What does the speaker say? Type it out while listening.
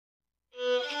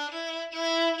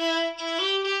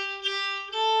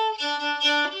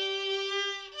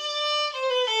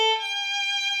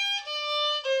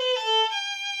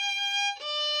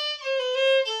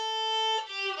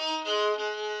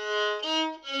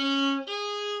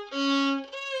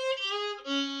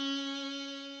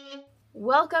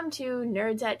Welcome to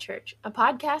Nerds at Church, a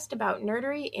podcast about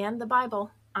nerdery and the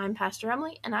Bible. I'm Pastor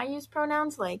Emily, and I use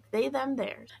pronouns like they, them,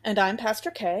 theirs. And I'm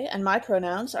Pastor Kay, and my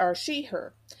pronouns are she,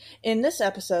 her. In this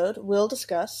episode, we'll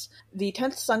discuss the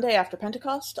 10th Sunday after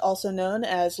Pentecost, also known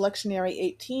as Lectionary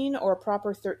 18 or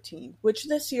Proper 13, which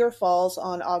this year falls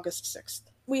on August 6th.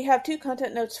 We have two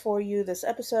content notes for you this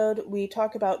episode. We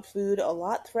talk about food a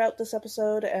lot throughout this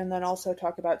episode, and then also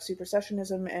talk about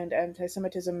supersessionism and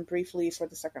anti-Semitism briefly for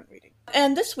the second reading.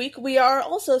 And this week, we are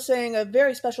also saying a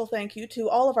very special thank you to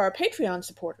all of our Patreon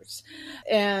supporters.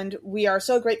 And we are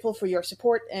so grateful for your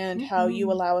support and how you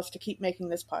allow us to keep making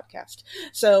this podcast.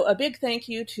 So a big thank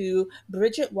you to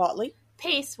Bridget Watley,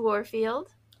 Pace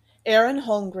Warfield, Aaron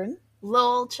Holmgren,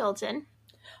 Lowell Chilton,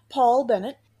 Paul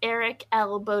Bennett, Eric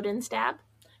L. Bodenstab,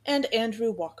 and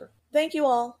Andrew Walker. Thank you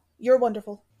all. You're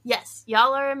wonderful. Yes,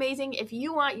 y'all are amazing. If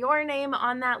you want your name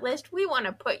on that list, we want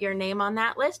to put your name on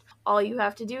that list. All you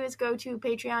have to do is go to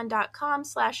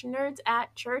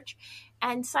patreon.com/nerdsattchurch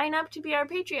and sign up to be our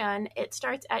Patreon. It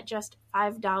starts at just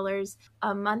 $5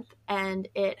 a month, and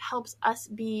it helps us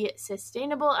be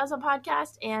sustainable as a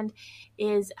podcast and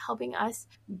is helping us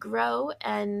grow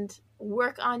and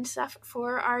work on stuff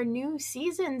for our new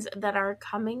seasons that are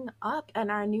coming up and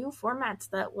our new formats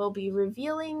that we'll be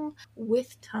revealing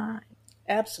with time.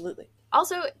 Absolutely.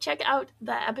 Also, check out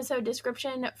the episode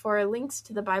description for links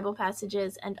to the Bible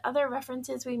passages and other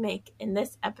references we make in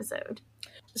this episode.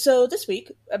 So this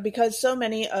week, because so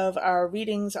many of our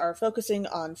readings are focusing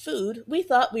on food, we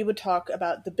thought we would talk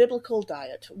about the biblical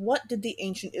diet. What did the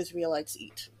ancient Israelites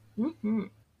eat?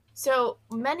 So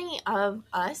many of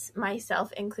us,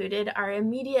 myself included, our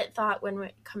immediate thought when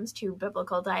it comes to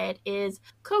biblical diet is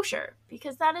kosher,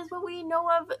 because that is what we know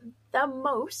of the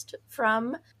most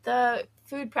from the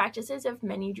food practices of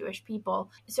many Jewish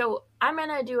people. So I'm going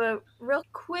to do a real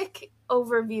quick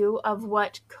overview of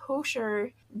what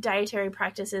kosher dietary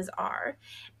practices are.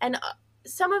 And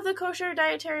some of the kosher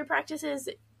dietary practices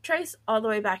trace all the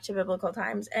way back to biblical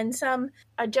times, and some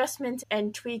adjustments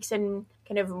and tweaks and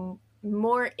kind of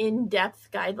more in-depth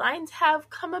guidelines have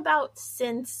come about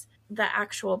since the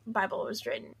actual Bible was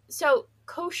written. So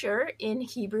kosher in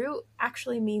Hebrew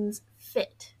actually means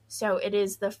fit. So it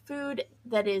is the food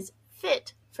that is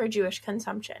fit for Jewish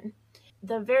consumption.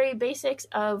 The very basics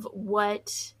of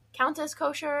what counts as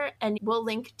kosher, and we'll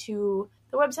link to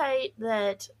the website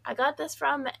that I got this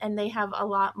from, and they have a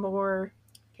lot more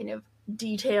kind of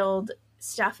detailed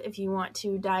stuff if you want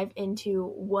to dive into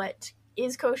what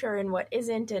is kosher and what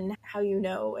isn't and how you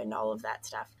know and all of that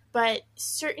stuff. But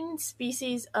certain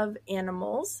species of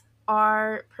animals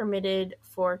are permitted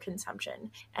for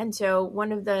consumption. And so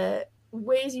one of the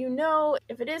ways you know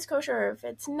if it is kosher or if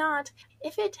it's not,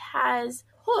 if it has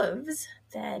hooves,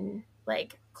 then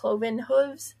like cloven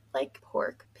hooves, like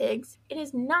pork, pigs, it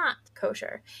is not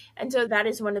kosher. And so that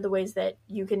is one of the ways that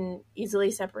you can easily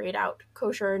separate out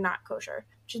kosher or not kosher,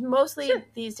 which is mostly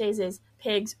these days is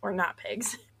pigs or not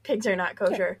pigs. Pigs are not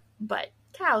kosher, but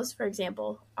cows, for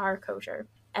example, are kosher.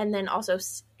 And then also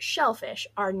shellfish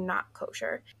are not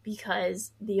kosher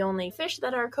because the only fish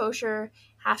that are kosher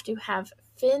have to have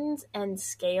fins and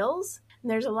scales.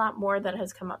 And there's a lot more that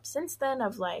has come up since then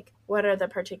of like, what are the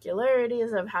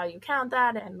particularities of how you count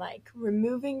that and like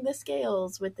removing the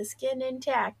scales with the skin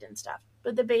intact and stuff.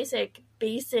 But the basic.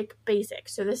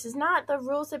 So this is not the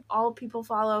rules that all people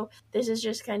follow. This is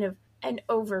just kind of an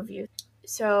overview.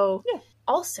 So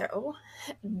also,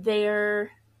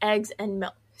 their eggs and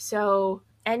milk. So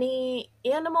any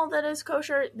animal that is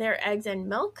kosher, their eggs and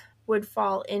milk would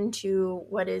fall into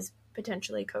what is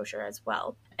potentially kosher as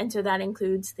well. And so that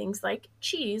includes things like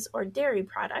cheese or dairy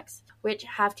products, which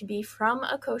have to be from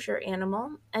a kosher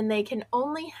animal, and they can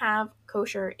only have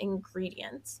kosher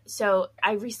ingredients. So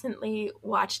I recently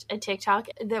watched a TikTok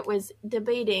that was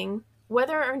debating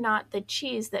whether or not the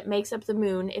cheese that makes up the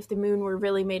moon, if the moon were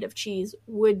really made of cheese,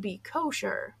 would be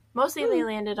kosher. Mostly they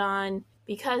landed on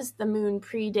because the moon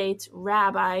predates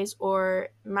rabbis or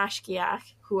mashgiach,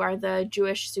 who are the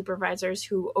Jewish supervisors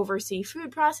who oversee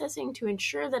food processing to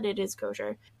ensure that it is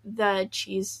kosher. The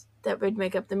cheese that would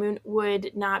make up the moon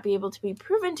would not be able to be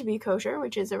proven to be kosher,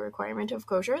 which is a requirement of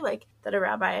kosher, like that a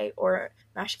rabbi or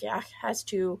mashgiach has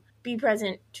to be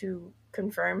present to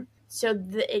confirm. So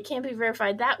it can't be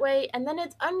verified that way. And then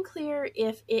it's unclear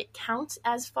if it counts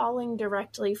as falling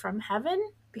directly from heaven,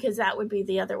 because that would be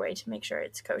the other way to make sure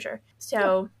it's kosher.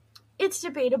 So it's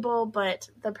debatable, but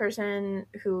the person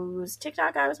whose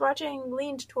TikTok I was watching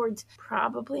leaned towards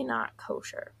probably not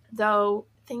kosher. Though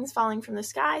things falling from the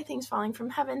sky, things falling from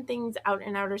heaven, things out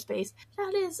in outer space,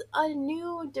 that is a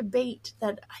new debate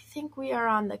that I think we are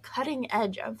on the cutting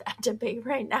edge of that debate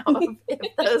right now,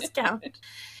 if those count.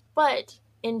 But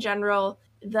in general,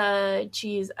 the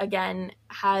cheese, again,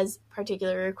 has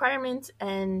particular requirements,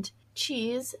 and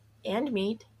cheese and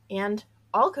meat and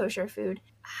all kosher food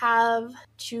have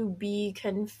to be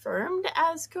confirmed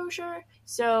as kosher.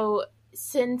 So,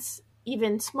 since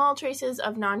even small traces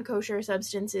of non-kosher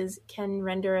substances can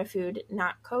render a food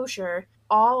not kosher,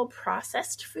 all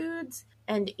processed foods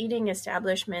and eating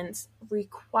establishments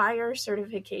require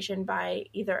certification by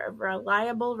either a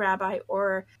reliable rabbi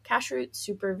or kashrut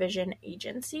supervision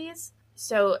agencies.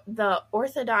 So the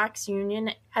Orthodox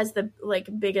Union has the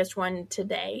biggest one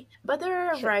today, but there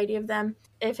are a variety of them.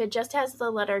 If it just has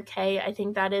the letter K, I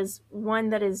think that is one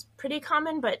that is pretty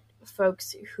common, but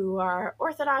folks who are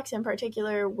Orthodox in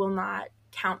particular will not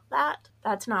count that.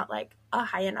 That's not like a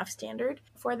high enough standard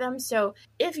for them. So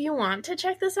if you want to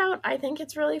check this out, I think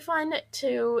it's really fun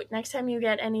to, next time you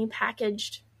get any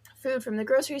packaged food from the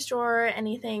grocery store or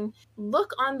anything,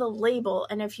 look on the label,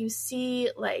 and if you see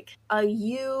like a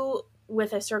U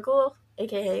with a circle,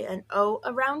 aka an O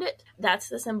around it, that's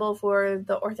the symbol for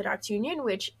the Orthodox Union,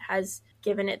 which has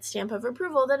given its stamp of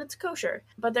approval that it's kosher.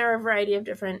 But there are a variety of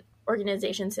different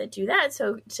organizations that do that,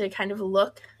 so to kind of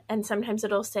look, and sometimes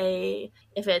it'll say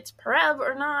if it's parev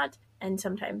or not, and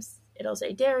sometimes it'll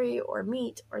say dairy or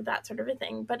meat or that sort of a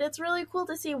thing. But it's really cool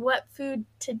to see what food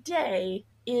today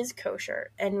is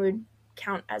kosher and would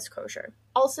count as kosher.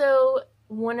 Also,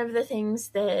 one of the things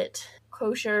that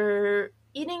kosher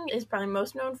eating is probably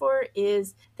most known for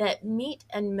is that meat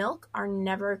and milk are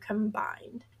never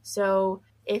combined. So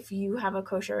if you have a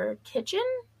kosher kitchen,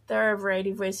 there are a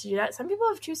variety of ways to do that. Some people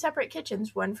have two separate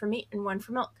kitchens, one for meat and one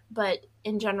for milk. But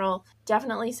in general,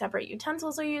 definitely separate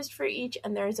utensils are used for each,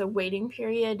 and there's a waiting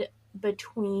period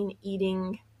between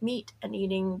eating meat and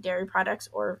eating dairy products,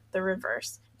 or the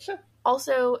reverse. Sure.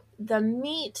 Also, the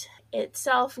meat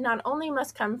itself not only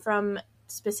must come from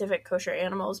specific kosher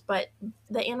animals, but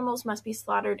the animals must be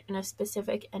slaughtered in a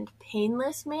specific and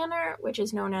painless manner, which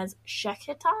is known as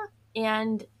shechita,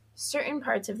 and certain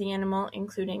parts of the animal,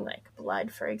 including like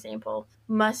blood, for example,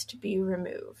 must be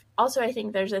removed. Also, I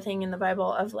think there's a thing in the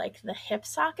Bible of like the hip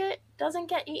socket doesn't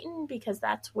get eaten because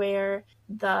that's where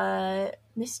the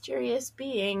mysterious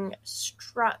being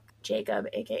struck Jacob,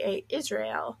 aka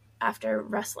Israel, after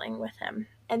wrestling with him.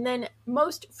 And then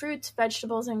most fruits,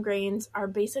 vegetables, and grains are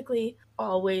basically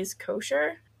always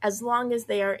kosher as long as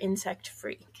they are insect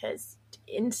free, because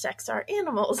insects are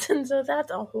animals, and so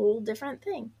that's a whole different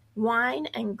thing. Wine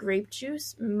and grape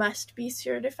juice must be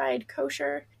certified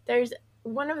kosher. There's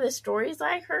one of the stories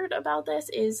I heard about this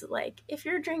is like if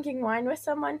you're drinking wine with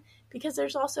someone, because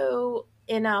there's also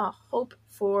in a hope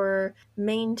for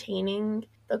maintaining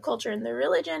the culture and the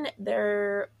religion,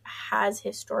 there has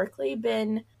historically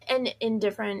been, and in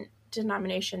different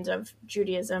denominations of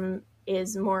Judaism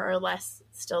is more or less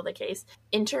still the case,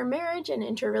 intermarriage and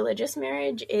interreligious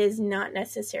marriage is not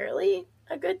necessarily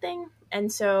a good thing.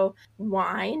 And so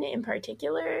wine in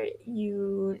particular,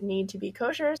 you need to be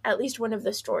kosher. At least one of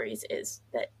the stories is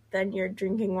that then you're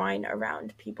drinking wine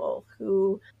around people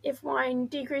who, if wine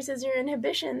decreases your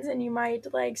inhibitions and you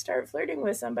might like start flirting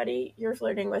with somebody, you're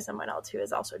flirting with someone else who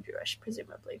is also Jewish,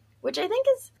 presumably, which I think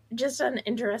is just an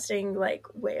interesting like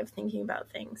way of thinking about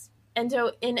things. And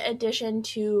so in addition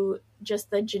to just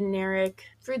the generic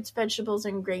fruits, vegetables,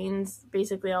 and grains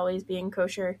basically always being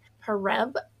kosher,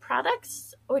 parev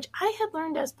products, which I had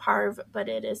learned as parv, but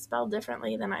it is spelled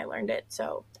differently than I learned it,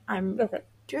 so I'm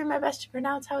doing my best to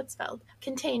pronounce how it's spelled,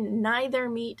 contain neither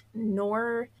meat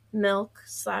nor milk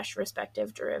 /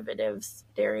 respective derivatives,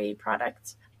 dairy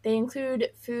products. They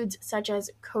include foods such as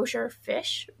kosher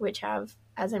fish, which have,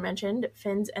 as I mentioned,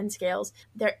 fins and scales.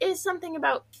 There is something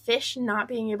about fish not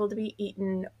being able to be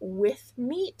eaten with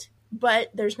meat, but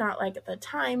there's not like the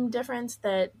time difference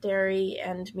that dairy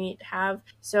and meat have.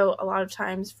 So a lot of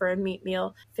times for a meat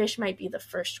meal, fish might be the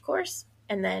first course,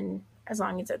 and then as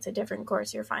long as it's a different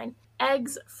course, you're fine.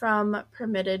 Eggs from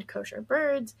permitted kosher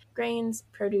birds, grains,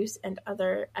 produce, and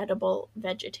other edible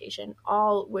vegetation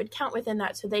all would count within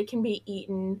that, so they can be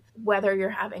eaten whether you're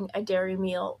having a dairy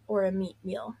meal or a meat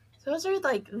meal. So those are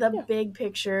like the big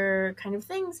picture kind of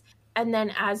things. And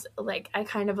then as like I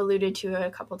kind of alluded to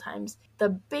a couple times, the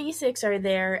basics are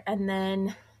there, and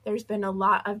then there's been a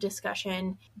lot of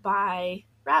discussion by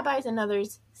rabbis and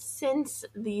others since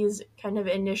these kind of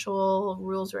initial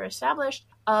rules were established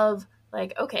of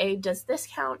like, okay, does this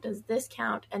count? Does this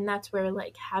count? And that's where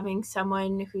like having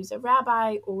someone who's a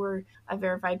rabbi or a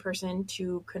verified person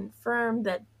to confirm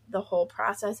that the whole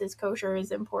process is kosher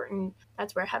is important.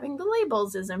 That's where having the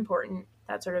labels is important,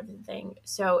 that sort of thing.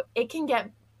 So it can get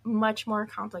much more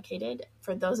complicated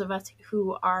for those of us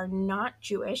who are not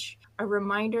Jewish. A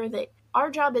reminder that our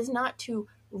job is not to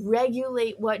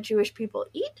regulate what Jewish people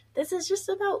eat. This is just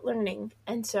about learning.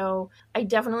 And so I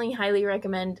definitely highly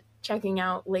recommend checking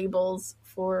out labels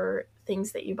for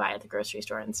things that you buy at the grocery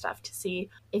store and stuff to see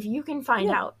if you can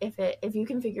find out if you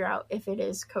can figure out if it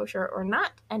is kosher or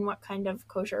not, and what kind of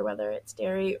kosher, whether it's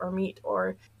dairy or meat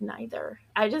or neither.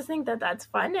 I just think that that's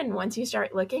fun, and once you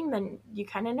start looking, then you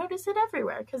kind of notice it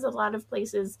everywhere, because a lot of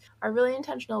places are really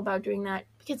intentional about doing that,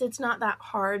 because it's not that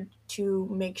hard to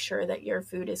make sure that your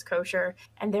food is kosher,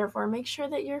 and therefore make sure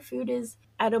that your food is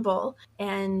edible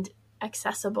and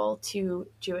accessible to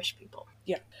Jewish people.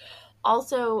 Yeah.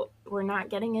 Also, we're not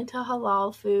getting into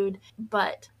halal food,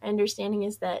 but my understanding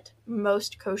is that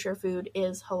most kosher food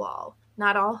is halal.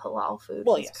 Not all halal food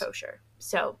is kosher.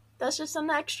 So that's just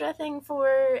an extra thing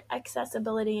for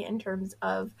accessibility in terms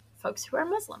of folks who are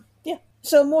Muslim. Yeah.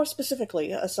 So more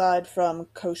specifically, aside from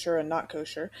kosher and not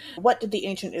kosher, what did the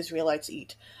ancient Israelites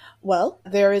eat? Well,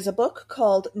 there is a book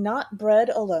called Not Bread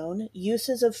Alone,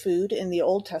 Uses of Food in the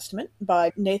Old Testament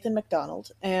by Nathan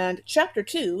MacDonald, and chapter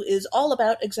 2 is all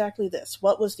about exactly this.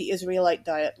 What was the Israelite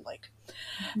diet like?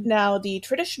 Now, the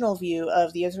traditional view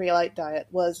of the Israelite diet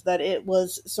was that it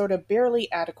was sort of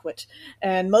barely adequate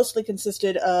and mostly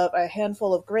consisted of a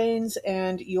handful of grains,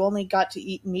 and you only got to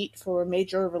eat meat for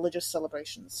major religious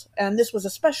celebrations. And this was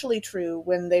especially true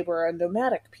when they were a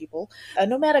nomadic people. A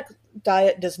nomadic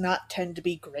diet does not tend to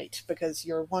be great because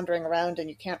you're wandering around and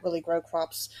you can't really grow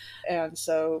crops, and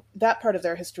so that part of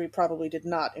their history probably did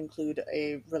not include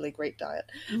a really great diet.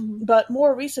 But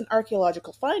more recent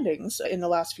archaeological findings in the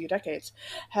last few decades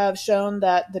have shown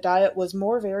that the diet was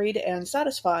more varied and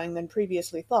satisfying than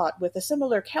previously thought, with a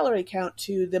similar calorie count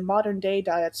to the modern day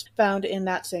diets found in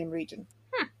that same region.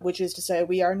 Which is to say,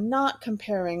 we are not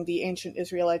comparing the ancient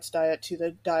Israelites' diet to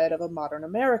the diet of a modern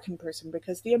American person,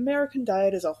 because the American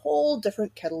diet is a whole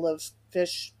different kettle of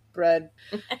fish, bread,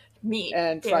 meat,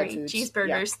 and dairy, fried foods.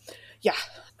 Cheeseburgers. Yeah.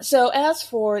 So as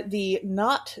for the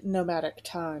not nomadic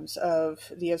times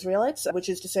of the Israelites, which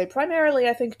is to say primarily,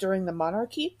 I think, during the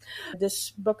monarchy,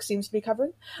 this book seems to be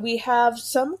covering, we have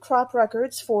some crop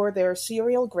records for their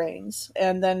cereal grains,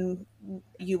 and then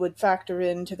you would factor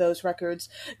into those records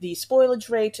the spoilage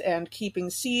rate and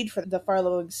keeping seed for the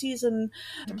following season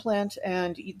to plant,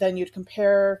 and then you'd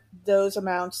compare those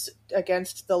amounts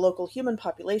against the local human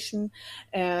population,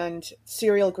 and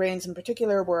cereal grains in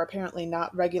particular were apparently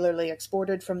not regularly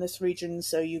exported from this region,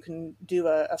 so you can do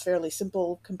a fairly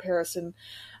simple comparison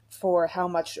for how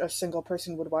much a single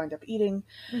person would wind up eating.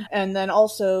 And then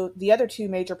also the other two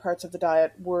major parts of the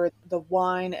diet were the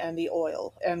wine and the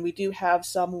oil. And we do have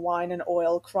some wine and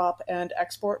oil crop and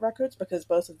export records, because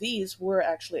both of these were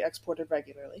actually exported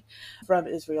regularly from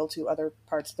Israel to other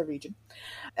parts of the region.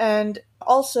 And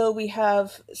also we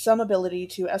have some ability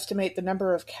to estimate the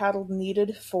number of cattle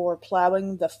needed for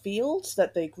plowing the fields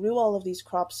that they grew all of these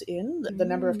crops in, the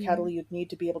number of cattle you'd need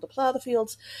to be able to plow the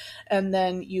fields, and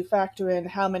then you factor in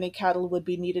how many cattle would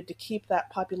be needed to keep that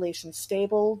population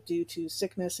stable due to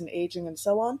sickness and aging and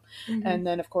so on. And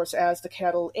then, of course, as the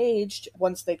cattle aged,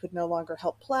 once they could no longer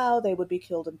help plow, they would be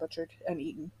killed and butchered and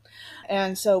eaten.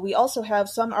 And so we also have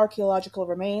some archaeological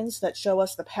remains that show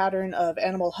us the pattern of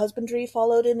animal husbandry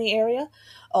followed in the area,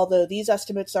 although these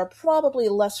estimates are probably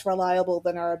less reliable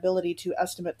than our ability to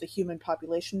estimate the human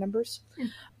population numbers.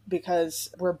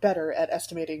 Because we're better at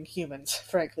estimating humans,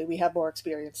 frankly. We have more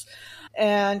experience.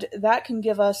 And that can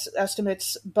give us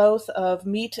estimates both of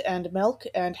meat and milk,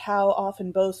 and how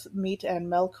often both meat and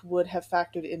milk would have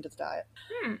factored into the diet.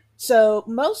 So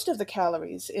most of the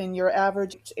calories in your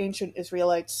average ancient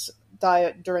Israelites'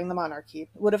 diet during the monarchy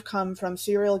would have come from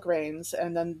cereal grains,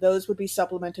 and then those would be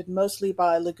supplemented mostly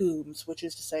by legumes, which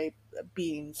is to say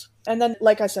beans. And then,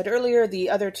 like I said earlier, the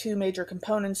other two major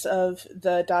components of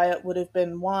the diet would have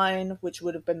been wine, which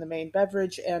would have been the main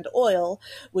beverage, and oil,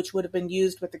 which would have been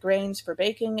used with the grains for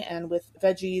baking and with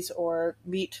veggies or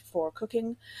meat for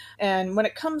cooking. And when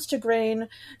it comes to grain,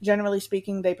 generally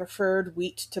speaking, they preferred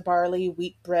wheat to barley.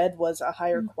 Wheat bread was a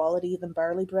higher quality than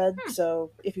barley bread,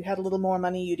 so if you had a little more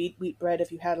money, you'd eat wheat bread.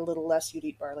 If you had a little less, you'd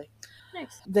eat barley.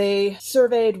 Nice. They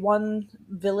surveyed one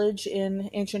village in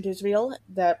ancient Israel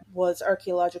that was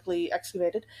archaeologically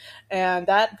excavated, and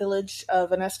that village,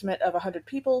 of an estimate of 100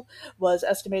 people, was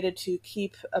estimated to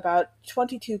keep about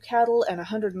 22 cattle and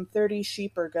 130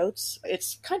 sheep or goats.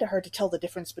 It's kind of hard to tell the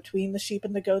difference between the sheep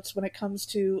and the goats when it comes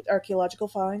to archaeological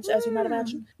finds, as you might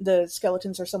imagine. The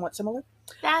skeletons are somewhat similar.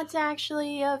 That's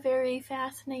actually a very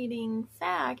fascinating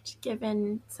fact,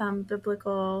 given some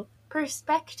biblical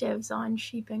perspectives on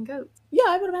sheep and goats. Yeah,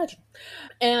 I would imagine.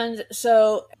 And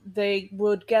so they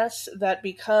would guess that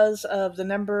because of the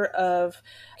number of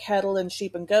cattle and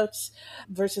sheep and goats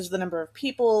versus the number of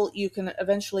people, you can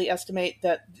eventually estimate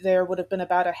that there would have been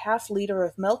about a half liter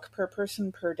of milk per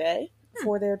person per day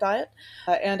for their diet,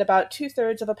 and about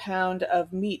 2/3 of a pound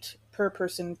of meat per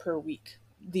person per week.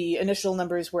 The initial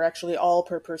numbers were actually all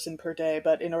per person per day,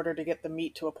 but in order to get the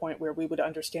meat to a point where we would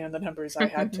understand the numbers, I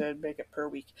had to make it per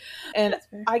week. And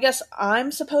I guess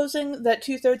I'm supposing that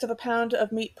 2/3 of a pound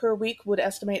of meat per week would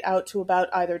estimate out to about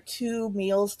either 2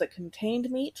 meals that contained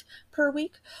meat per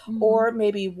week, or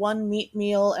maybe 1 meat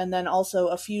meal and then also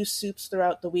a few soups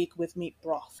throughout the week with meat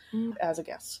broth as a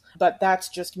guess. But that's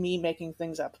just me making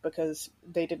things up because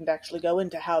they didn't actually go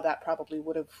into how that probably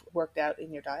would have worked out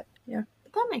in your diet. Yeah,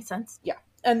 that makes sense. Yeah.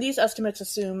 And these estimates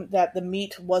assume that the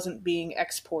meat wasn't being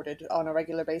exported on a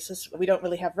regular basis. We don't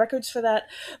really have records for that,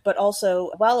 but also,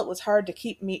 while it was hard to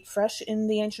keep meat fresh in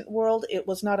the ancient world, it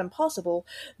was not impossible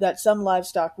that some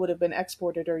livestock would have been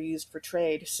exported or used for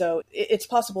trade. So it's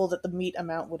possible that the meat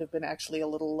amount would have been actually a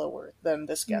little lower than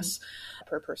this guess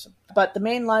per person. But the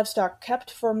main livestock kept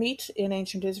for meat in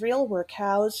ancient Israel were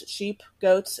cows, sheep,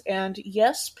 goats, and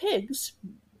yes, pigs,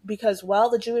 because while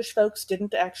the Jewish folks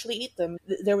didn't actually eat them,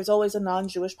 there was always a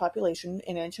non-Jewish population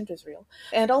in ancient Israel.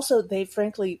 And also, they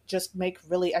frankly just make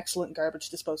really excellent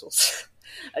garbage disposals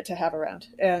to have around.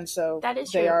 And so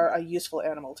they are a useful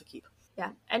animal to keep.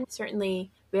 Yeah, and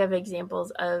certainly we have examples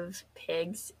of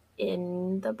pigs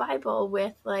in the Bible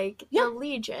with, like, the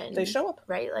Legion. They show up.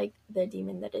 Right? Like, the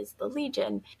demon that is the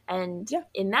Legion. And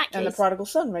in that case... And the prodigal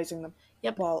son raising them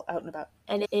while out and about.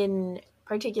 And in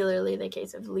particularly the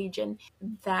case of Legion,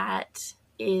 that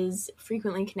is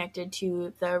frequently connected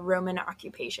to the Roman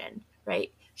occupation,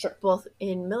 right? Sure. Both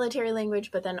in military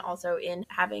language, but then also in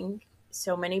having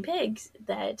so many pigs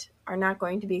that are not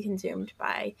going to be consumed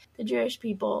by the Jewish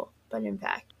people, but in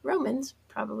fact, Romans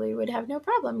probably would have no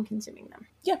problem consuming them.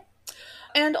 Yeah.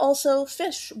 And also,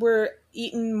 fish were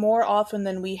eaten more often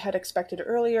than we had expected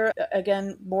earlier.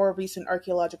 Again, more recent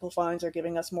archaeological finds are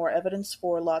giving us more evidence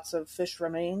for lots of fish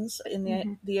remains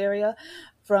in the area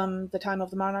from the time of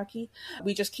the monarchy.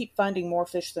 We just keep finding more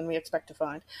fish than we expect to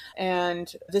find.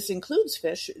 And this includes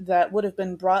fish that would have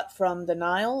been brought from the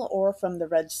Nile or from the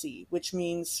Red Sea, which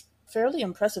means fairly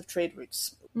impressive trade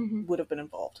routes would have been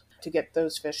involved to get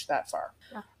those fish that far.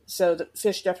 Yeah. So the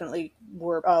fish definitely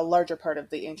were a larger part of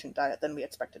the ancient diet than we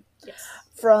expected. Yes.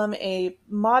 From a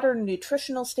modern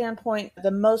nutritional standpoint,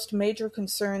 the most major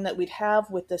concern that we'd have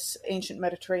with this ancient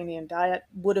Mediterranean diet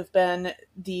would have been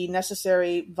the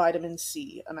necessary vitamin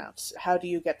C amounts. How do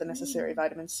you get the necessary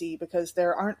vitamin C? Because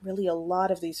there aren't really a lot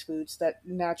of these foods that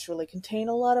naturally contain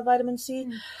a lot of vitamin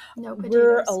C. No potatoes.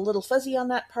 We're a little fuzzy on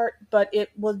that part, but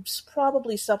it was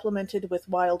probably supplemented with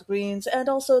wild greens, and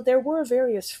also there were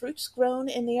various fruits grown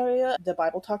in the area. The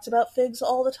Bible talks about figs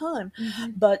all the time,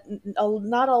 but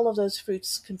not all of those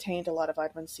fruits contained a lot of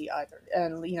vitamin C either.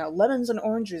 And, lemons and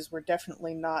oranges were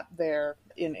definitely not there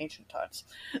in ancient times.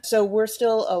 So we're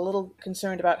still a little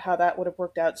concerned about how that would have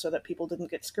worked out so that people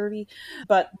didn't get scurvy.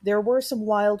 But there were some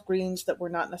wild greens that were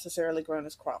not necessarily grown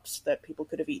as crops that people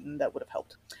could have eaten that would have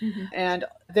helped. And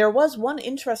there was one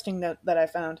interesting note that I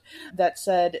found that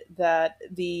said that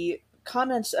the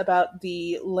comments about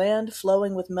the land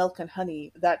flowing with milk and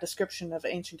honey, that description of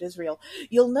ancient Israel,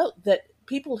 you'll note that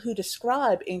people who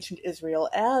describe ancient Israel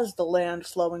as the land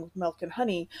flowing with milk and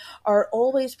honey are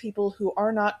always people who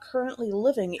are not currently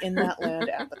living in that land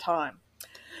at the time.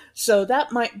 So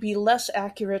that might be less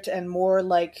accurate and more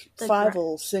like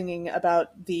Fievel singing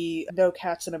about the no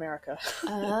cats in America.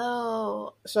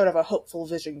 Oh. Sort of a hopeful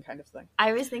vision kind of thing.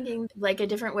 I was thinking like a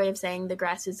different way of saying the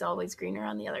grass is always greener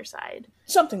on the other side.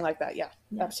 Something like that, yeah.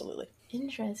 Absolutely.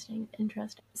 Interesting.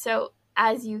 So,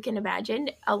 as you can imagine,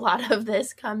 a lot of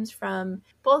this comes from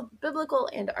both biblical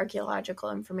and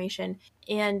archaeological information,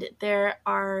 and there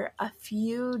are a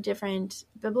few different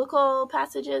biblical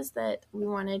passages that we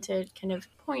wanted to kind of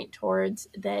point towards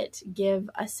that give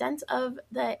a sense of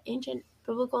the ancient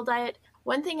biblical diet.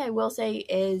 One thing I will say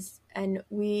is, and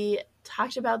we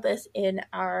talked about this in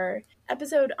our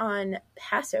episode on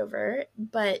Passover,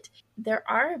 but there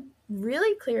are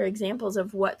really clear examples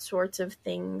of what sorts of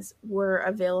things were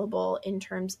available in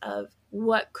terms of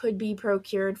what could be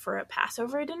procured for a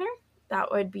Passover dinner.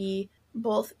 That would be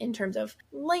both in terms of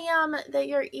lamb that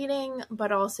you're eating,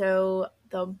 but also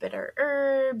the bitter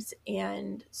herbs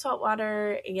and salt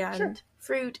water and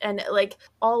fruit and like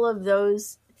all of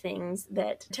those things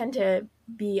that tend to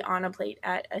be on a plate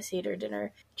at a Seder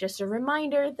dinner. Just a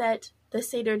reminder that the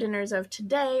Seder dinners of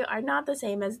today are not the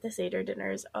same as the Seder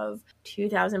dinners of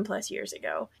 2,000 plus years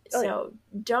ago. So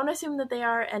don't assume that they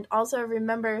are. And also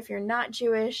remember, if you're not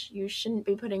Jewish, you shouldn't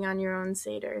be putting on your own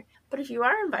Seder. But if you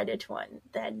are invited to one,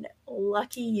 then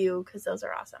lucky you, because those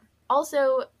are awesome.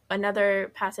 Also,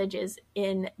 another passage is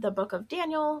in the book of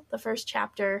Daniel, the first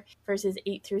chapter, verses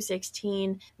 8 through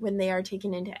 16, when they are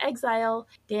taken into exile.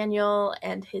 Daniel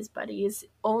and his buddies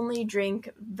only drink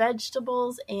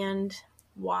vegetables and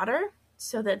water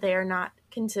so that they are not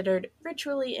considered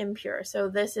ritually impure. So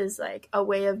this is like a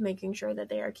way of making sure that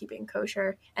they are keeping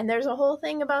kosher. And there's a whole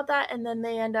thing about that. And then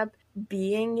they end up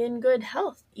being in good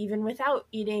health, even without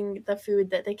eating the food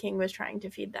that the king was trying to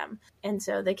feed them. And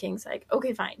so the king's like,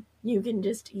 okay, fine. You can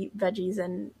just eat veggies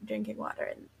and drinking water,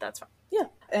 and that's fine. Yeah.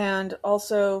 And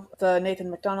also, the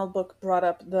Nathan MacDonald book brought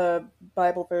up the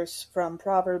Bible verse from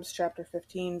Proverbs chapter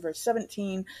 15, verse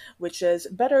 17, which says,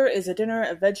 "Better is a dinner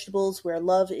of vegetables where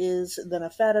love is than a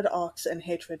fatted ox and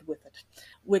hatred with it,"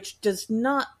 which does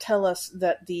not tell us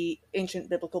that the ancient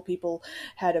biblical people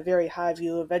had a very high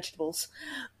view of vegetables,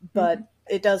 but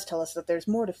it does tell us that there's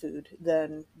more to food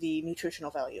than the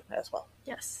nutritional value as well.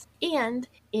 Yes. And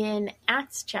in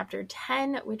Acts chapter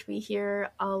 10, which we hear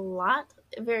a lot,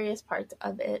 various parts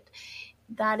of it,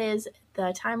 that is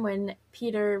the time when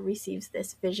Peter receives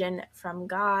this vision from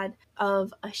God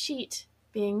of a sheet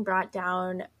being brought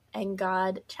down and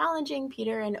God challenging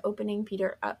Peter and opening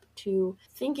Peter up to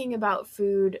thinking about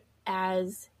food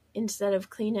as, instead of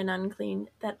clean and unclean,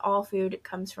 that all food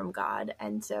comes from God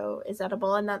and so is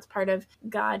edible. And that's part of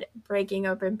God breaking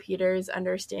open Peter's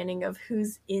understanding of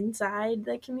who's inside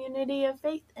the community of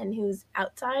faith and who's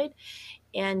outside,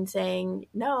 and saying,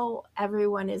 no,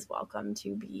 everyone is welcome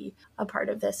to be a part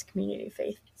of this community of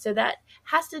faith. So that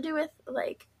has to do with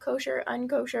like kosher,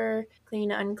 unkosher,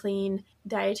 clean, unclean,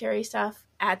 dietary stuff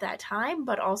at that time,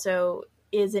 but also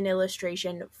is an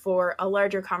illustration for a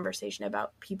larger conversation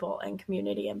about people and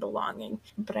community and belonging.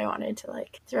 But I wanted to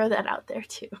like throw that out there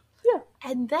too. Yeah.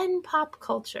 And then pop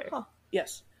culture.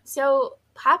 Yes. So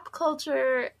pop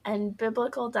culture and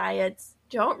biblical diets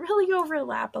don't really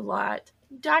overlap a lot.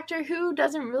 Doctor Who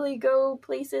doesn't really go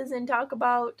places and talk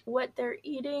about what they're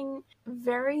eating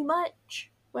very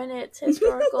much when it's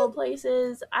historical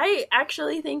places. I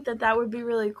actually think that that would be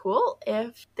really cool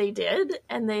if they did.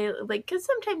 And they like, because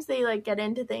sometimes they like get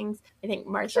into things. I think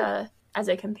Martha, as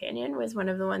a companion, was one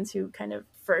of the ones who kind of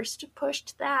first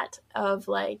pushed that, of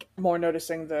like more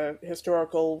noticing the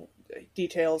historical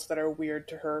details that are weird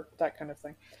to her, that kind of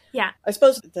thing. Yeah. I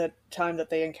suppose the time that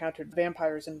they encountered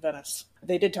vampires in Venice,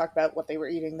 they did talk about what they were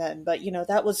eating then, but you know,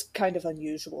 that was kind of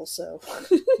unusual, so.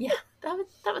 Yeah, that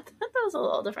was a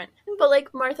little different. But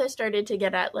like Martha started to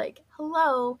get at like,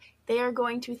 hello, they are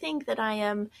going to think that I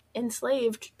am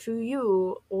enslaved to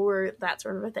you, or that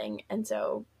sort of a thing. And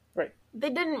so they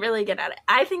didn't really get at it.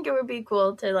 I think it would be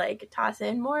cool to like toss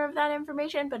in more of that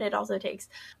information, but it also takes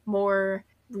more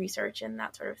research and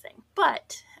that sort of thing.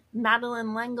 But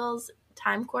Madeleine L'Engle's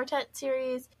Time Quartet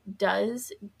series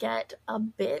does get a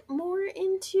bit more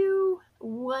into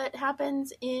what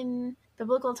happens in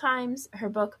biblical times. Her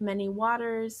book, Many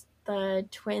Waters, the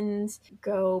twins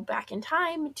go back in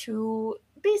time to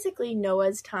basically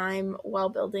Noah's time while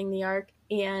building the ark.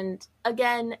 And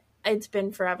again, it's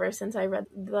been forever since I read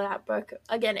that book.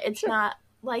 Again, it's not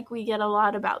like we get a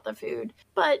lot about the food,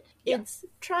 but it's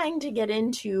trying to get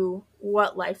into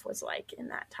what life was like in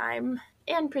that time,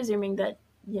 and presuming that,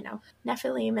 you know,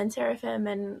 Nephilim and Seraphim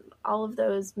and all of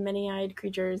those many-eyed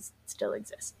creatures still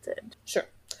existed. Sure.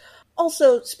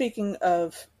 Also, speaking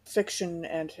of fiction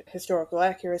and historical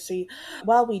accuracy,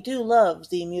 while we do love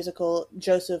the musical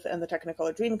Joseph and the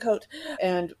Technicolor Dreamcoat,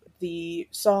 and the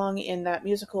song in that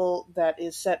musical that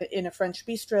is set in a French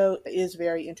bistro is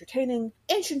very entertaining,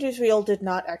 ancient Israel did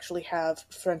not actually have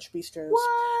French bistros.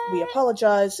 What? We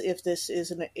apologize if this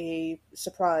isn't a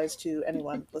surprise to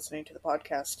anyone listening to the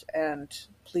podcast, and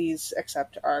please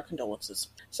accept our condolences.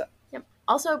 So. Yep.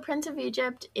 Also, Prince of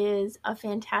Egypt is a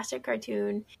fantastic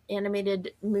cartoon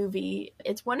animated movie.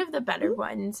 It's one of the better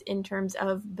ones in terms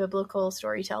of biblical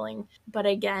storytelling, but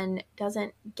again,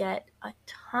 doesn't get a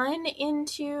ton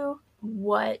into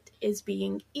what is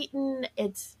being eaten.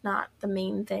 It's not the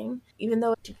main thing, even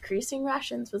though decreasing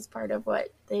rations was part of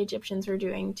what the Egyptians were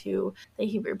doing to the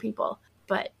Hebrew people.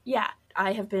 But yeah,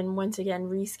 I have been once again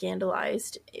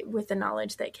re-scandalized with the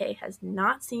knowledge that Kay has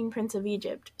not seen Prince of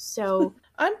Egypt. So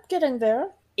I'm getting there.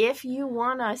 If you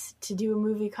want us to do a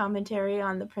movie commentary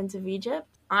on the Prince of Egypt,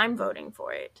 I'm voting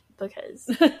for it, because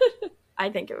I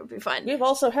think it would be fun. We've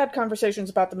also had conversations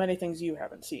about the many things you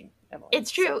haven't seen, Emily.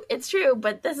 It's true,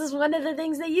 but this is one of the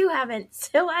things that you haven't,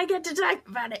 so I get to talk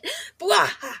about it.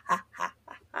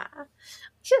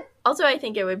 Sure. Also, I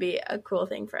think it would be a cool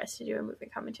thing for us to do a movie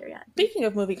commentary on. Speaking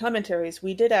of movie commentaries,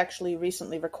 we did actually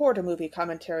recently record a movie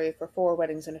commentary for Four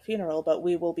Weddings and a Funeral, but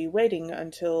we will be waiting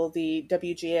until the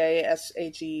WGA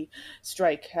SAG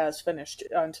strike has finished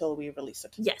until we release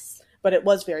it. Yes. But it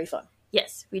was very fun.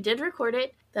 Yes, we did record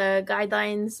it. The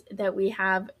guidelines that we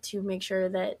have to make sure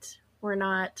that we're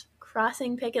not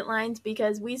crossing picket lines,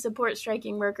 because we support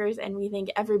striking workers and we think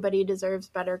everybody deserves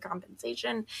better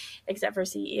compensation, except for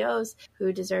CEOs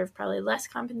who deserve probably less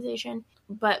compensation.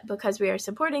 But because we are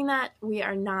supporting that, we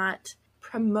are not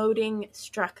promoting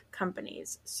struck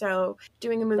companies. So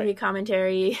doing a movie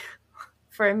commentary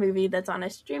for a movie that's on a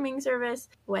streaming service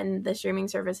when the streaming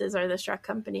services are the struck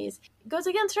companies goes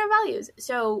against our values.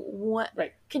 So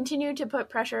continue to put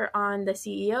pressure on the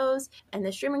CEOs and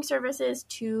the streaming services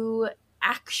to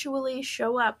actually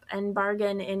show up and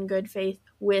bargain in good faith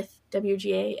with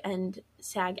WGA and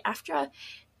SAG-AFTRA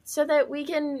so that we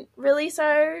can release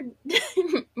our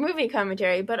movie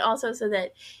commentary, but also so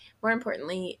that, more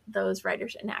importantly, those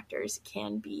writers and actors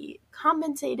can be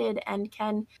compensated and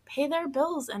can pay their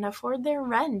bills and afford their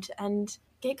rent and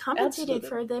get compensated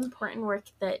for the important work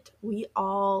that we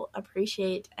all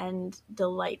appreciate and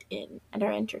delight in and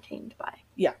are entertained by.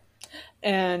 Yeah.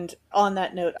 And on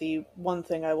that note, the one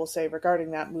thing I will say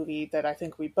regarding that movie that I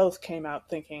think we both came out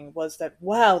thinking was that,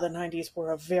 wow, the 90s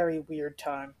were a very weird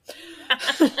time.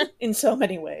 In so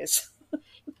many ways.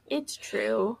 It's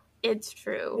true. It's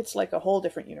true. It's like a whole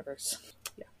different universe.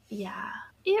 Yeah. Yeah.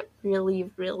 It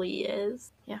really, really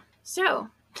is. Yeah. So,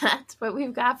 that's what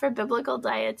we've got for biblical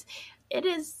diets. It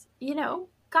is,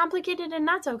 complicated and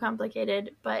not so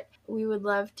complicated, but we would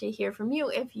love to hear from you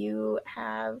if you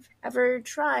have ever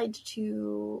tried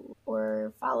to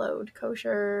or followed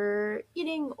kosher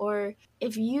eating, or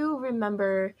if you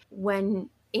remember when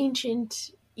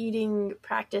ancient eating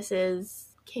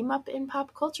practices came up in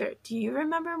pop culture. Do you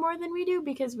remember more than we do?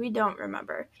 Because we don't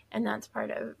remember, and that's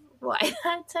part of why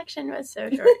that section was so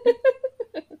short.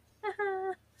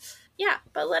 Yeah,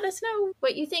 but let us know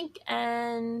what you think,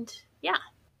 and yeah.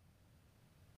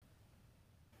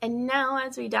 And now,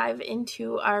 as we dive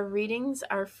into our readings,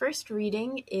 our first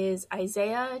reading is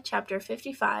Isaiah chapter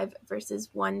 55,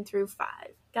 verses 1 through 5.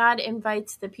 God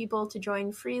invites the people to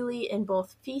join freely in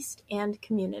both feast and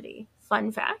community.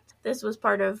 Fun fact, this was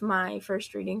part of my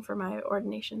first reading for my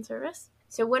ordination service.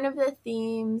 So one of the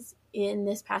themes in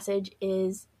this passage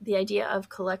is the idea of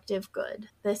collective good.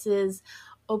 This is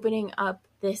opening up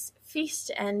this feast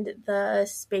and the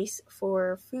space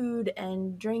for food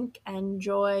and drink and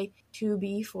joy to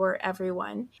be for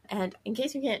everyone. And in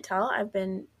case you can't tell, I've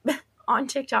been on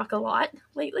TikTok a lot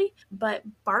lately, but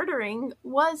bartering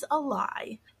was a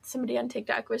lie. Somebody on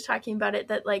TikTok was talking about it,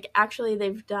 that actually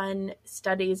they've done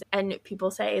studies and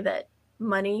people say that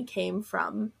money came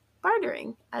from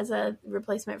bartering as a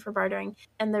replacement for bartering.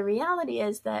 And the reality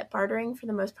is that bartering, for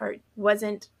the most part,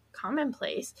 wasn't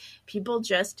commonplace. People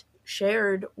just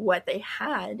shared what they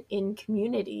had in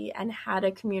community and had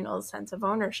a communal sense of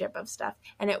ownership of stuff.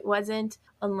 And it wasn't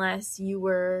unless you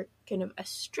were kind of a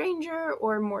stranger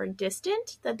or more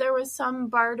distant that there was some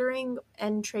bartering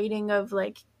and trading of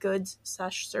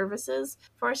goods/services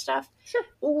for stuff. Sure.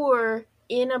 Or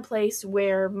in a place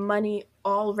where money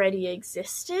already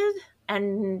existed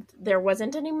and there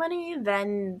wasn't any money,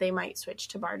 then they might switch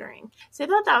to bartering. So I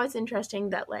thought that was interesting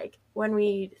that when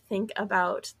we think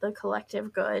about the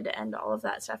collective good and all of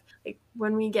that stuff,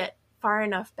 when we get far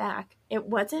enough back, it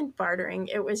wasn't bartering.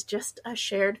 It was just a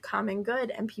shared common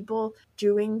good and people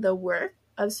doing the work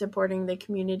of supporting the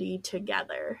community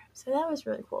together. So that was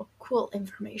really cool. Cool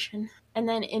information. And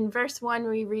then in verse 1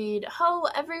 we read, "Ho,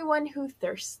 everyone who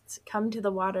thirsts, come to the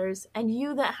waters, and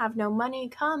you that have no money,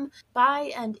 come,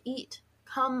 buy and eat.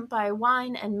 Come, buy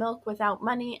wine and milk without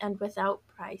money and without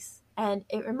price." And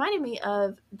it reminded me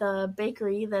of the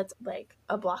bakery that's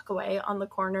a block away on the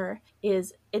corner.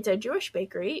 It's a Jewish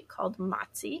bakery called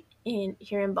Matzi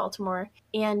here in Baltimore,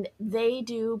 and they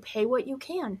do pay what you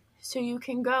can. So you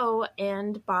can go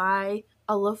and buy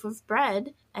a loaf of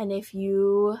bread, and if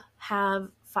you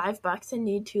have $5 and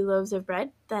need 2 loaves of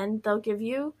bread, then they'll give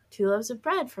you 2 loaves of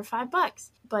bread for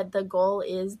 $5. But the goal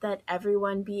is that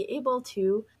everyone be able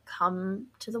to come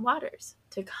to the waters,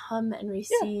 to come and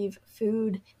receive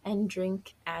food and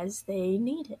drink as they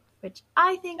need it, which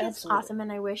I think is awesome.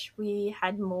 And I wish we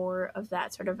had more of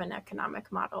that sort of an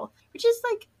economic model, which is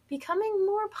becoming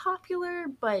more popular,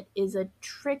 but is a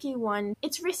tricky one.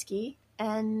 It's risky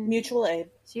and mutual aid.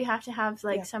 So you have to have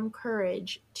some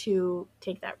courage to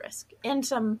take that risk and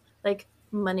some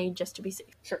money just to be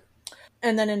safe. Sure.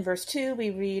 And then in verse 2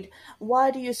 we read, "Why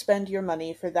do you spend your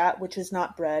money for that which is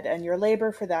not bread, and your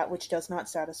labor for that which does not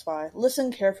satisfy?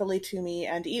 Listen carefully to me,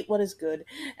 and eat what is good,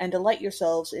 and delight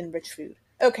yourselves in rich food."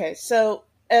 Okay, so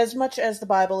as much as the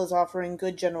Bible is offering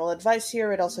good general advice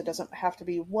here, it also doesn't have to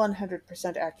be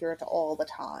 100% accurate all the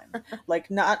time.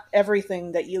 Like, not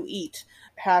everything that you eat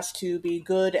has to be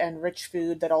good and rich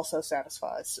food that also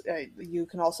satisfies. You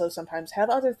can also sometimes have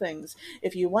other things.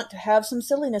 If you want to have some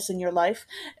silliness in your life,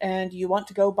 and you want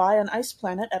to go buy an ice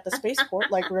planet at the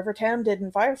spaceport like River Tam did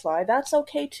in Firefly, that's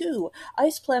okay too.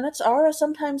 Ice planets are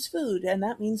sometimes food, and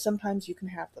that means sometimes you can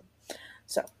have them.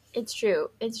 So It's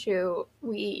true. It's true.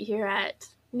 We here at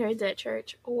Nerds at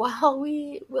Church, while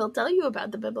we will tell you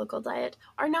about the biblical diet,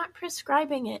 are not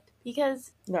prescribing it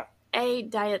because no. A,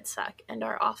 diets suck and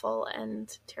are awful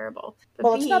and terrible. But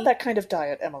Well, B, it's not that kind of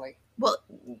diet, Emily. Well,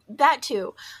 that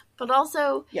too. But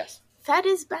also, yes, fed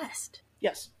is best.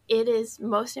 Yes. It is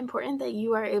most important that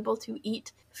you are able to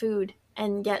eat food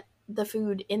and get the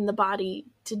food in the body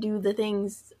to do the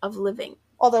things of living.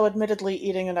 Although, admittedly,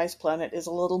 eating an ice planet is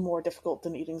a little more difficult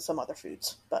than eating some other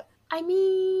foods. But I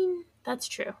mean, that's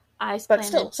true. Ice but planets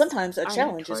still, sometimes a are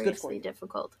challenge is good for you.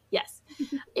 difficult. Yes.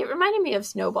 It reminded me of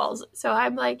snowballs. So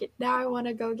I'm like, now I want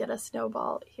to go get a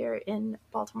snowball here in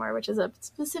Baltimore, which is a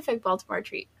specific Baltimore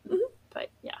treat. Mm-hmm. But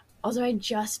yeah. Also, I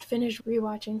just finished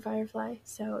rewatching Firefly,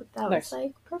 so that was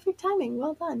like perfect timing.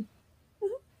 Well done.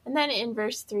 And then in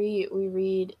verse 3, we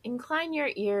read, "Incline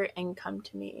your ear and come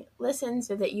to me. Listen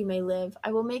so that you may live.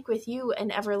 I will make with you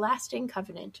an everlasting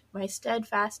covenant, my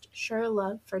steadfast, sure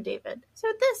love for David." So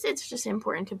it's just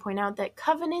important to point out that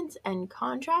covenants and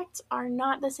contracts are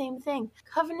not the same thing.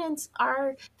 Covenants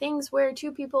are things where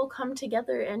two people come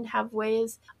together and have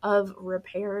ways of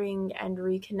repairing and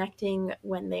reconnecting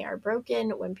when they are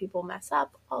broken, when people mess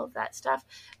up, all of that stuff.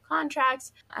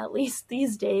 Contracts, at least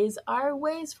these days, are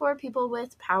ways for people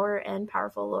with power and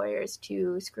powerful lawyers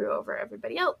to screw over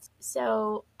everybody else.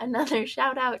 So another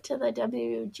shout out to the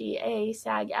WGA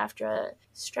SAG-AFTRA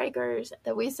strikers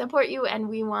that we support you and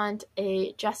we want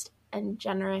a just and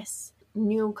generous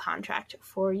new contract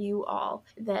for you all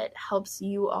that helps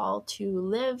you all to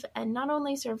live and not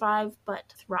only survive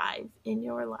but thrive in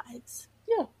your lives.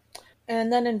 Yeah.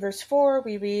 And then in verse 4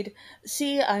 we read,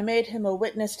 "See, I made him a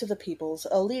witness to the peoples,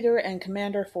 a leader and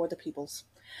commander for the peoples."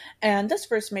 And this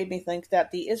verse made me think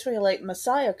that the Israelite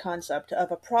Messiah concept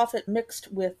of a prophet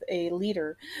mixed with a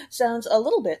leader sounds a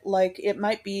little bit like it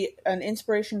might be an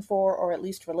inspiration for, or at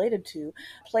least related to,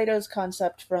 Plato's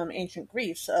concept from ancient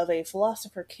Greece of a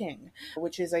philosopher king,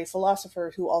 which is a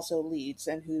philosopher who also leads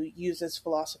and who uses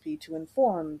philosophy to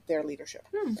inform their leadership.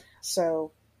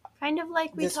 So kind of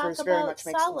like we this talk verse very about much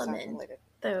makes Solomon.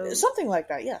 Though, something like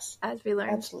that, yes. As we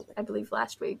learned, absolutely. I believe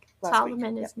last week,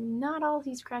 Solomon is not all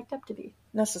he's cracked up to be.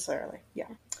 Necessarily, yeah.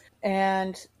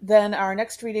 And then our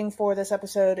next reading for this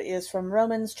episode is from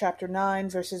Romans chapter 9,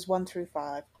 verses 1 through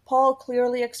 5. Paul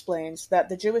clearly explains that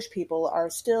the Jewish people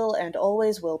are still and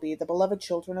always will be the beloved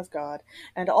children of God,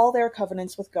 and all their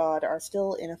covenants with God are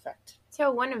still in effect.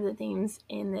 So one of the themes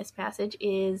in this passage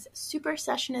is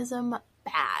supersessionism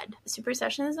bad.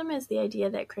 Supersessionism is the idea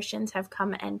that Christians have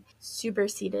come and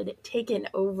superseded, taken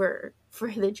over for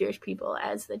the Jewish people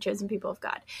as the chosen people of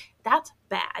God. That's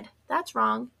bad. That's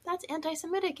wrong. That's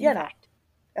anti-Semitic, in fact.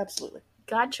 No, absolutely.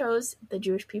 God chose the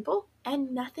Jewish people,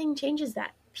 and nothing changes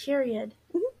that. Period.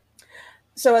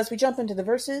 So as we jump into the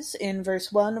verses, in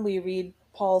verse 1 we read,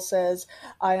 Paul says,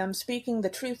 "I am speaking the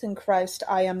truth in Christ.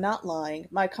 I am not lying.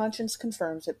 My conscience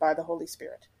confirms it by the Holy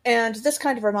Spirit." And this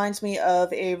kind of reminds me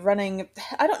of a running,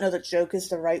 I don't know that joke is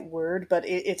the right word, but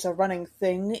it's a running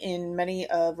thing in many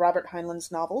of Robert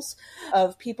Heinlein's novels,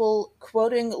 of people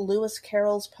quoting Lewis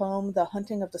Carroll's poem, The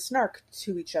Hunting of the Snark,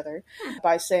 to each other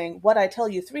by saying, "What I tell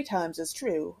you 3 times is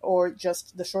true," or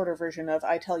just the shorter version of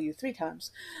 "I tell you 3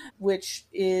 times," which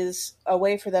is a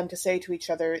way for them to say to each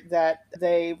other that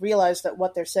they realize that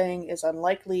what they're saying is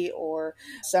unlikely or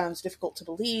sounds difficult to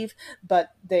believe,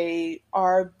 but they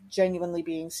are genuinely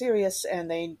being serious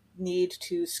and they need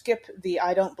to skip the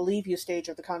 "I don't believe you" stage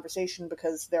of the conversation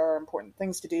because there are important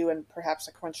things to do and perhaps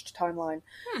a crunched timeline.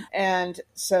 And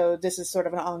so this is sort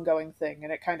of an ongoing thing,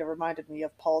 and it kind of reminded me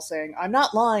of Paul saying, "I'm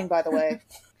not lying, by the way,"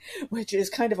 which is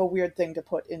kind of a weird thing to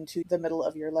put into the middle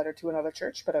of your letter to another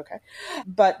church, but okay.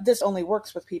 But this only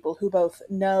works with people who both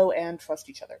know and trust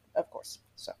each other, of course.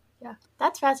 So yeah,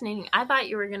 that's fascinating. I thought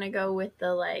you were going to go with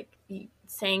the,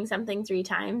 saying something 3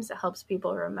 times helps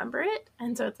people remember it.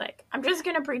 And so it's like, I'm just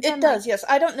going to pretend. It does, yes.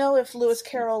 I don't know if Lewis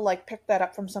Carroll, picked that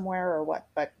up from somewhere or what,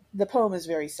 but the poem is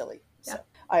very silly. Yeah. So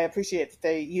I appreciate that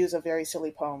they use a very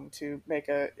silly poem to make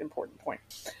an important point.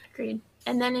 Agreed.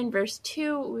 And then in verse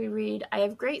 2, we read, I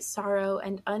have great sorrow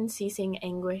and unceasing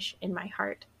anguish in my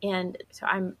heart. And so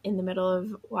I'm in the middle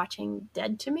of watching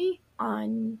Dead to Me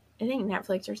on, I think,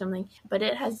 Netflix or something. But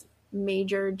it has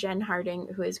Major Jen Harding,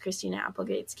 who is Christina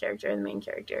Applegate's character, the main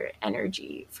character,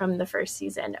 energy from the first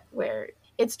season, where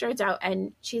it starts out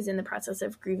and she's in the process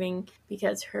of grieving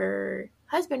because her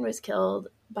husband was killed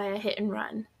by a hit and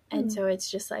run. And so it's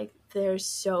just like there's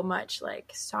so much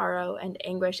like sorrow and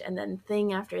anguish, and then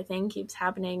thing after thing keeps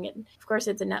happening. And of course,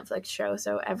 it's a Netflix show,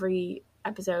 so every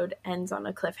episode ends on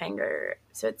a cliffhanger.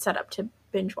 So it's set up to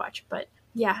binge watch. But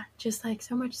yeah, just like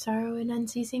so much sorrow and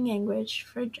unceasing anguish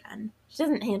for Jen. She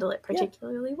doesn't handle it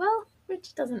particularly well,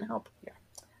 which doesn't help. Yeah.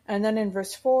 And then in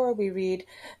verse 4, we read,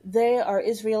 they are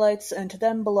Israelites, and to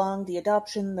them belong the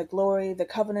adoption, the glory, the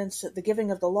covenants, the giving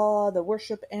of the law, the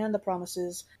worship, and the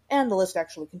promises. And the list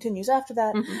actually continues after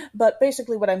that. Mm-hmm. But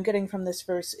basically what I'm getting from this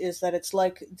verse is that it's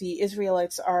like the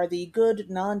Israelites are the good,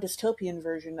 non-dystopian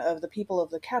version of the people of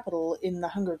the capital in the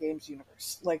Hunger Games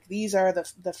universe. Like, these are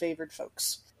the favored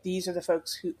folks. These are the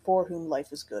folks for whom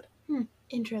life is good.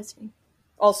 Interesting.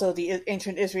 Also, the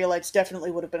ancient Israelites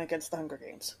definitely would have been against the Hunger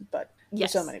Games, but for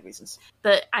so many reasons.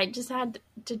 But I just had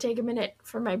to take a minute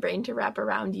for my brain to wrap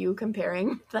around you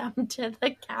comparing them to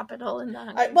the capital in the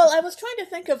Hunger Games. Well, I was trying to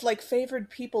think of like favored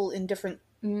people in different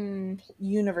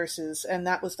universes, and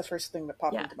that was the first thing that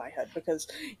popped into my head, because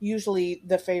usually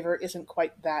the favor isn't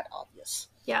quite that obvious.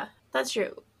 Yeah, that's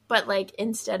true. But like,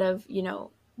 instead of,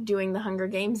 doing the Hunger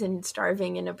Games and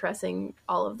starving and oppressing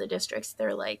all of the districts,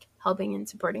 they're like helping and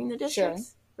supporting the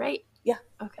districts, right? Yeah,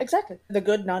 okay, exactly. The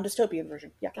good non-dystopian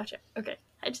version. Yeah, gotcha. Okay,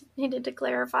 I just needed to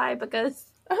clarify because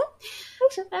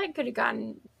sure, that could have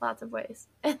gone lots of ways.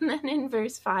 And then in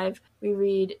verse 5, we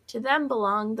read, to them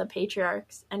belong the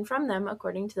patriarchs, and from them,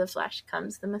 according to the flesh,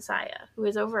 comes the Messiah, who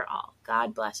is over all,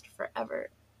 God blessed forever.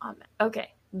 Amen.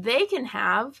 Okay, they can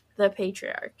have the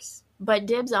patriarchs, but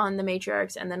dibs on the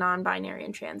matriarchs and the non-binary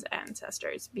and trans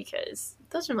ancestors, because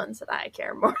those are the ones that I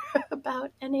care more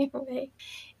about anyway.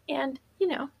 And,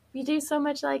 we do so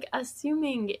much like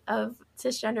assuming of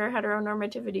cisgender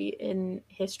heteronormativity in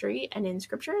history and in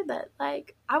scripture that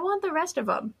like, I want the rest of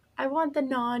them. I want the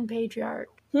non-patriarch.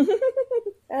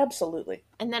 Absolutely.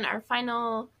 And then our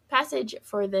final passage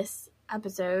for this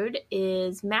episode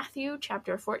is Matthew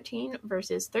chapter 14,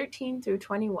 verses 13 through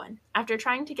 21. After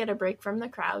trying to get a break from the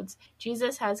crowds,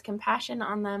 Jesus has compassion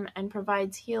on them and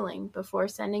provides healing before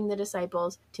sending the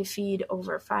disciples to feed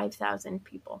over 5,000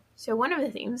 people. So one of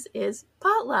the themes is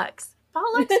potlucks.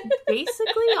 Potlucks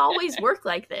basically always work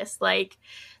like this. Like,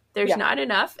 there's not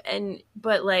enough,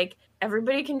 but like,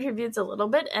 everybody contributes a little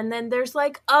bit, and then there's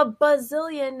like a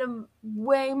bazillion,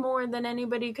 way more than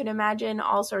anybody could imagine,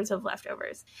 all sorts of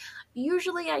leftovers.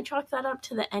 Usually I chalk that up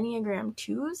to the Enneagram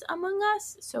 2s among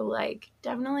us, so like,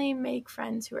 definitely make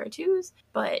friends who are 2s,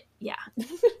 but yeah.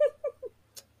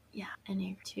 Yeah,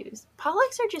 Enneagram 2s.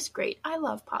 Potlucks are just great. I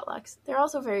love potlucks. They're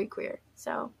also very queer,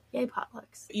 so yay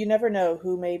potlucks. You never know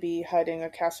who may be hiding a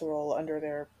casserole under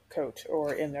their coat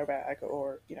or in their bag,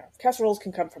 or casseroles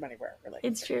can come from anywhere, really.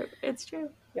 It's true.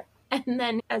 Yeah. And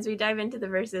then as we dive into the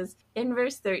verses, in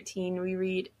verse 13 we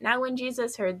read, now when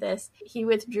Jesus heard this, he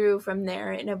withdrew from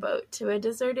there in a boat to a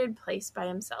deserted place by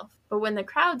himself. But when the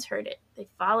crowds heard it, they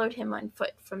followed him on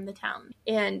foot from the town.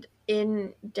 And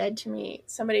in Dead to Me,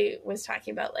 somebody was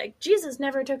talking about like, Jesus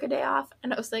never took a day off,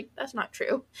 and I was like, that's not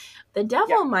true. The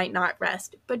devil might not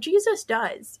rest, but Jesus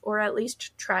does, or at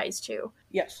least tries to.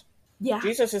 Yes. Yeah.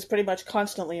 Jesus is pretty much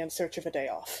constantly in search of a day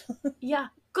off. Yeah.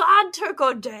 God took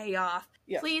a day off.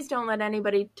 Yes. Please don't let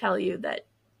anybody tell you that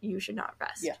you should not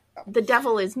rest. Yeah. The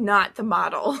devil is not the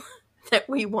model that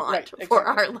we want for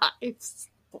our lives.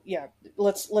 Yeah.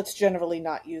 Let's generally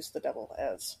not use the devil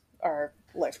as our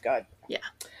life guide. Yeah.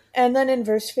 And then in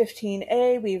verse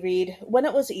 15a, we read, when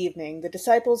it was evening, the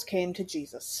disciples came to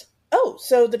Jesus. Oh,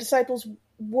 so the disciples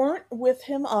weren't with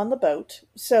him on the boat,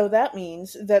 so that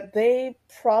means that they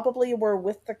probably were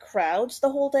with the crowds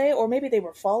the whole day, or maybe they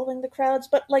were following the crowds,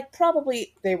 but like,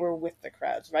 probably they were with the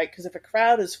crowds, right? Because if a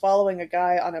crowd is following a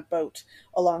guy on a boat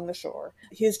along the shore,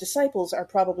 his disciples are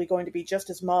probably going to be just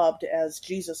as mobbed as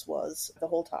Jesus was the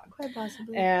whole time. Quite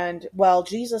possibly. And while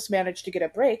Jesus managed to get a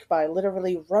break by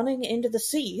literally running into the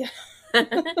sea,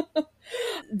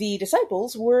 the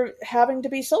disciples were having to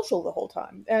be social the whole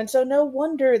time. And so no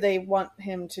wonder they want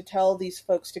him to tell these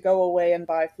folks to go away and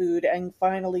buy food and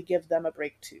finally give them a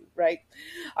break too, right?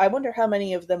 I wonder how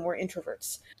many of them were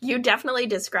introverts. You definitely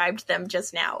described them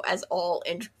just now as all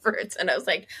introverts, and I was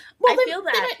like, well, I feel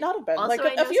that. They might not have been. Also,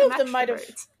 like a few of them might have.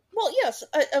 Well, yes,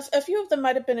 a few of them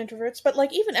might have been introverts, but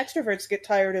like even extroverts get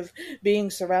tired of being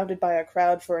surrounded by a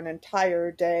crowd for an entire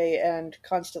day and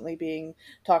constantly being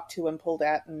talked to and pulled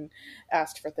at and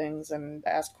asked for things and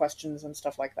asked questions and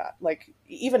stuff like that. Like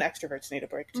even extroverts need a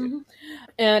break too. Mm-hmm.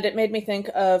 And it made me think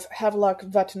of Havelock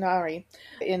Vetinari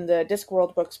in the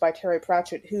Discworld books by Terry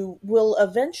Pratchett, who will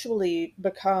eventually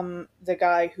become the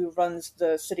guy who runs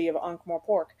the city of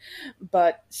Ankh-Morpork,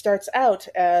 but starts out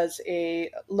as a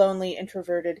lonely,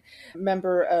 introverted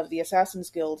member of the Assassin's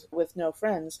Guild with no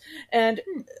friends. And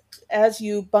as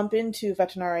you bump into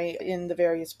Vetinari in the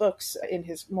various books, in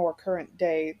his more current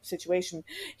day situation,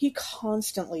 he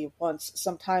constantly wants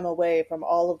some time away from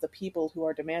all of the people who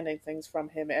are demanding things from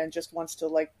him and just wants to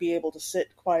like be able to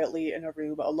sit quietly in a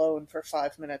room alone for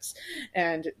 5 minutes.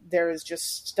 And there is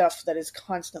just stuff that is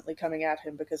constantly coming at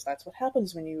him because that's what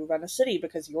happens when you run a city,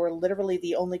 because you're literally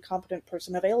the only competent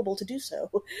person available to do so.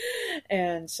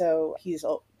 And so he's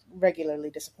regularly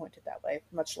disappointed that way,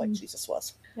 much like Jesus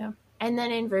was. Yeah. And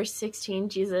then in verse 16,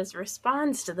 Jesus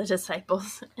responds to the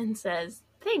disciples and says,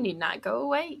 "They need not go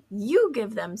away. You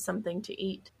give them something to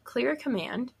eat." Clear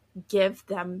command, give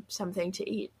them something to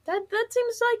eat. That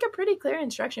seems like a pretty clear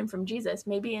instruction from Jesus.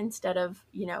 Maybe instead of,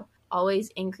 always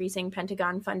increasing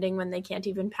Pentagon funding when they can't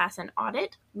even pass an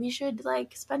audit, we should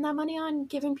spend that money on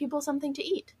giving people something to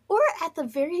eat. Or at the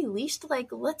very least,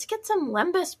 let's get some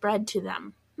lembas bread to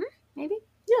them. Maybe?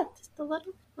 Yeah. Just a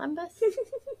little lembas.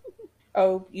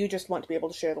 Oh, you just want to be able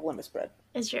to share the lembas bread.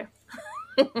 It's true.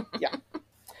 Yeah.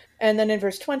 And then in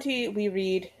verse 20, we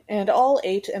read, "And all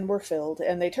ate and were filled,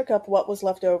 and they took up what was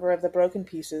left over of the broken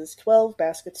pieces, 12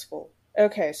 baskets full."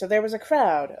 Okay, so there was a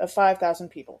crowd of 5,000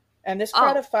 people. And this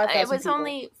crowd of 5,000 it was people,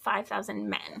 only 5,000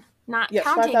 men, not yes,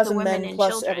 counting 5,000 the women men and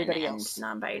plus children everybody and else.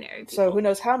 non-binary people. So who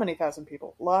knows how many thousand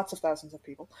people? Lots of thousands of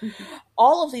people.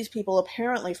 All of these people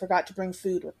apparently forgot to bring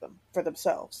food with them for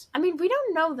themselves. I mean, we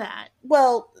don't know that.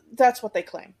 Well, that's what they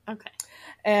claim. Okay.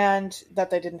 And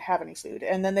that they didn't have any food.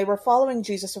 And then they were following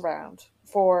Jesus around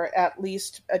for at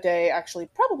least a day, actually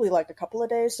probably like a couple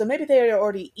of days. So maybe they had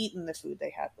already eaten the food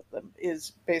they had with them,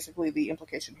 is basically the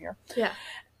implication here. Yeah.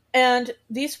 And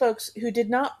these folks who did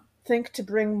not think to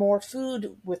bring more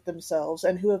food with themselves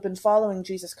and who have been following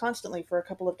Jesus constantly for a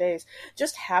couple of days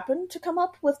just happened to come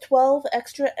up with 12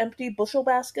 extra empty bushel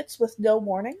baskets with no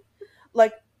warning.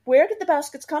 Like, where did the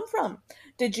baskets come from?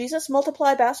 Did Jesus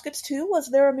multiply baskets too? Was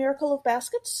there a miracle of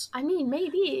baskets? I mean,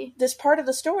 maybe. This part of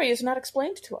the story is not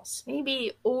explained to us.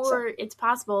 Maybe, or it's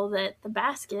possible that the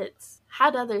baskets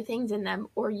had other things in them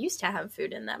or used to have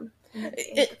food in them.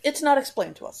 It's not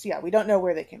explained to us. Yeah, we don't know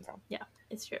where they came from. Yeah,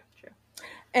 it's true.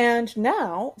 And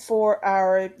now, for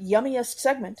our yummiest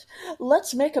segment,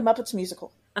 let's make a Muppets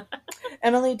musical.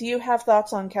 Emily, do you have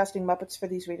thoughts on casting Muppets for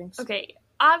these readings? Okay,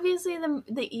 obviously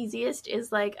the easiest is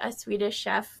a Swedish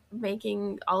chef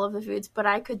making all of the foods, but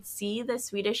I could see the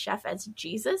Swedish chef as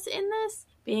Jesus in this,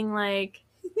 being like,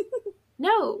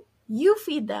 no, you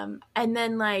feed them. And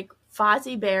then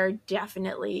Fozzie Bear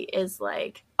definitely is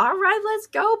like, all right, let's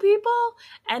go, people.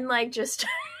 And just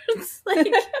starts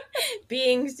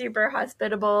being super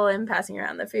hospitable and passing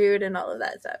around the food and all of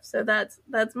that stuff. So that's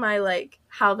my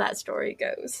how that story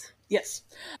goes. Yes.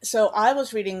 So I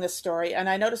was reading this story and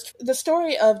I noticed the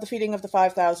story of the feeding of the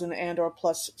 5,000 and or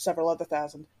plus several other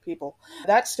thousand people.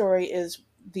 That story is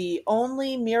the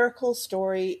only miracle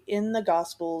story in the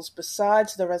Gospels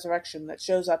besides the resurrection that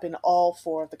shows up in all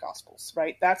 4 of the Gospels,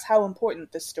 right? That's how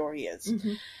important this story is.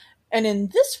 Mm-hmm. And in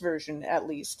this version, at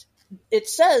least, it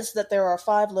says that there are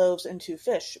 5 loaves and 2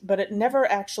 fish, but it never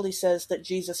actually says that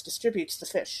Jesus distributes the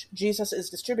fish. Jesus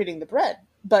is distributing the bread,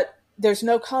 but there's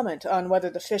no comment on whether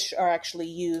the fish are actually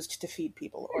used to feed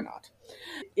people or not.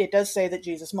 It does say that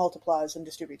Jesus multiplies and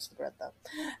distributes the bread, though.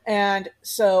 And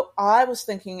so I was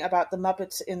thinking about the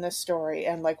Muppets in this story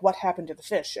and what happened to the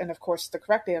fish. And of course, the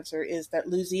correct answer is that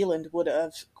New Zealand would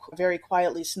have very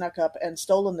quietly snuck up and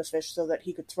stolen the fish so that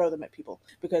he could throw them at people.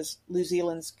 Because New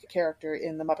Zealand's character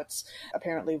in the Muppets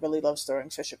apparently really loves throwing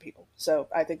fish at people. So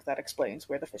I think that explains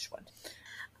where the fish went.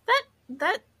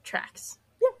 That tracks.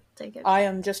 I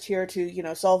am just here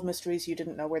to, solve mysteries you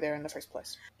didn't know were there in the first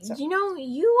place. So.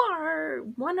 You are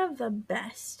one of the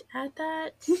best at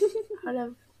that out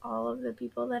of all of the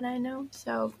people that I know.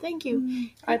 So thank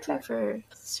you. Thank you for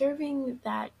serving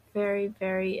that very,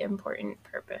 very important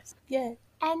purpose. Yay.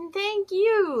 And thank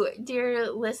you, dear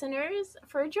listeners,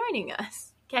 for joining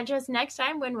us. Catch us next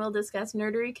time when we'll discuss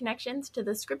nerdery connections to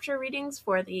the scripture readings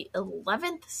for the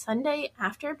 11th Sunday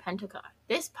after Pentecost.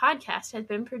 This podcast has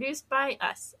been produced by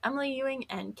us, Emily Ewing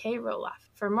and Kay Roloff.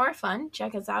 For more fun,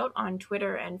 check us out on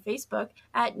Twitter and Facebook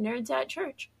at Nerds at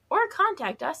Church, or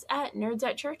contact us at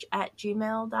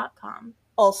nerdsatchurch@gmail.com.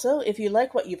 Also, if you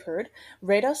like what you've heard,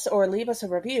 rate us or leave us a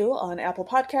review on Apple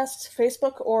Podcasts,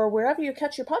 Facebook, or wherever you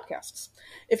catch your podcasts.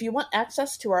 If you want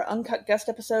access to our uncut guest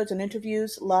episodes and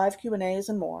interviews, live Q&As,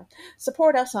 and more,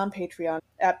 support us on Patreon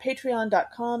at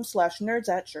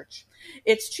patreon.com/nerdsatchurch.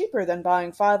 It's cheaper than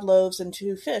buying 5 loaves and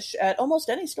 2 fish at almost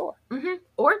any store.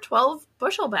 Or 12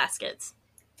 bushel baskets.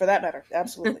 For that matter,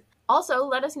 absolutely. Also,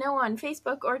 let us know on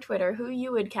Facebook or Twitter who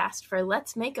you would cast for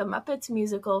Let's Make a Muppets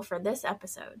musical for this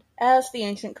episode. As the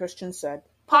ancient Christians said,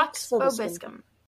 Pax Vobiscum.